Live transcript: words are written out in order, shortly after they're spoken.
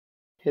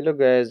Hello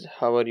guys,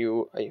 how are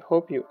you? I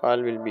hope you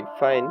all will be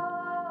fine.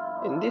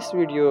 In this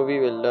video we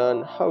will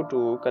learn how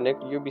to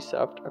connect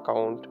Ubisoft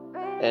account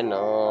and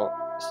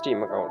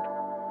Steam account.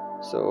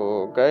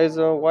 So guys,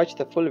 watch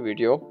the full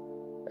video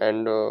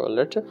and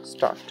let's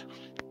start.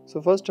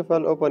 So first of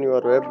all, open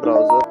your web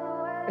browser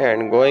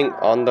and going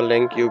on the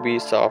link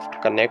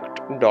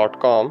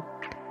ubisoftconnect.com.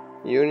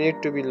 You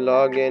need to be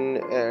logged in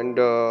and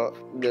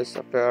this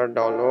appear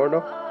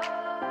download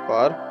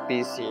for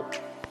PC.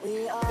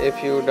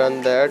 If you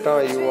done that,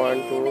 you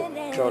want to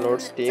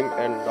download Steam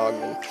and log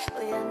in.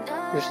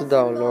 Just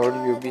download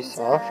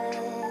Ubisoft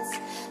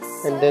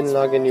and then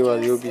log in your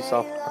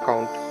Ubisoft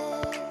account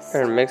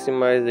and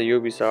maximize the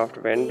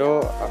Ubisoft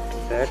window.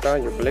 After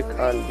that, you click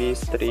on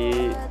these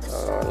three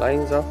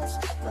lines.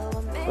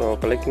 So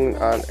clicking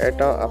on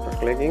it, after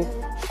clicking,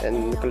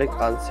 and click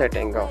on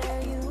setting.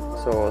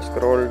 So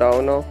scroll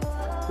down.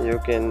 You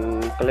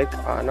can click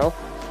on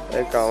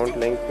account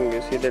linking.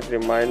 You see that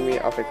remind me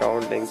of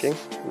account linking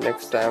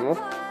next time.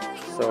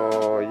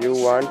 So you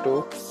want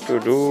to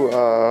do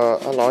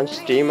a launch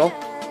Steam.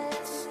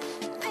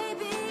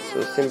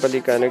 So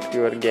simply connect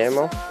your game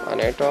on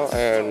it,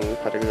 and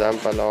for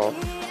example,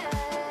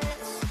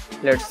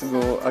 let's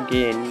go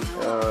again.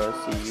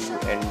 See you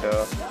and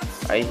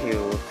I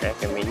have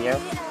Trackmania.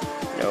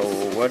 Now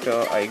what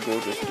I go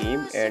to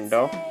Steam and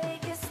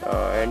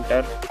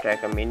enter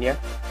Trackmania.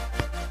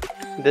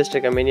 This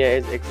Trackmania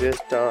is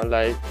exist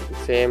like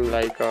same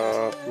like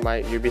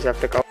my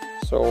Ubisoft account.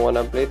 So when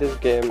I play this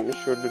game, it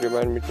should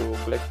remind me to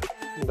click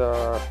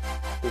the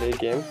play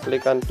game.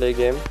 Click on play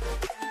game.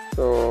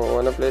 So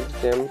when I play this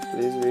game,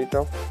 please wait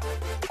 1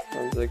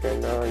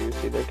 second. You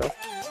see that.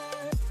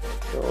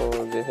 So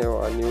they have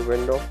a new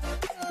window.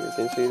 You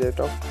can see that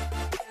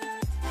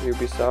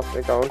Ubisoft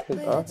account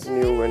is a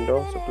new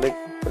window. So click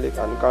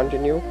on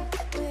continue.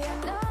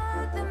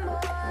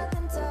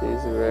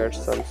 Please wait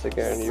some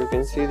second. You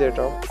can see that.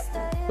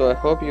 So I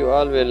hope you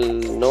all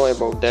will know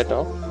about that.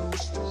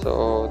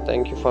 So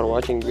thank you for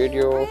watching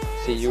video.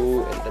 See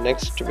you in the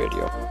next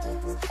video.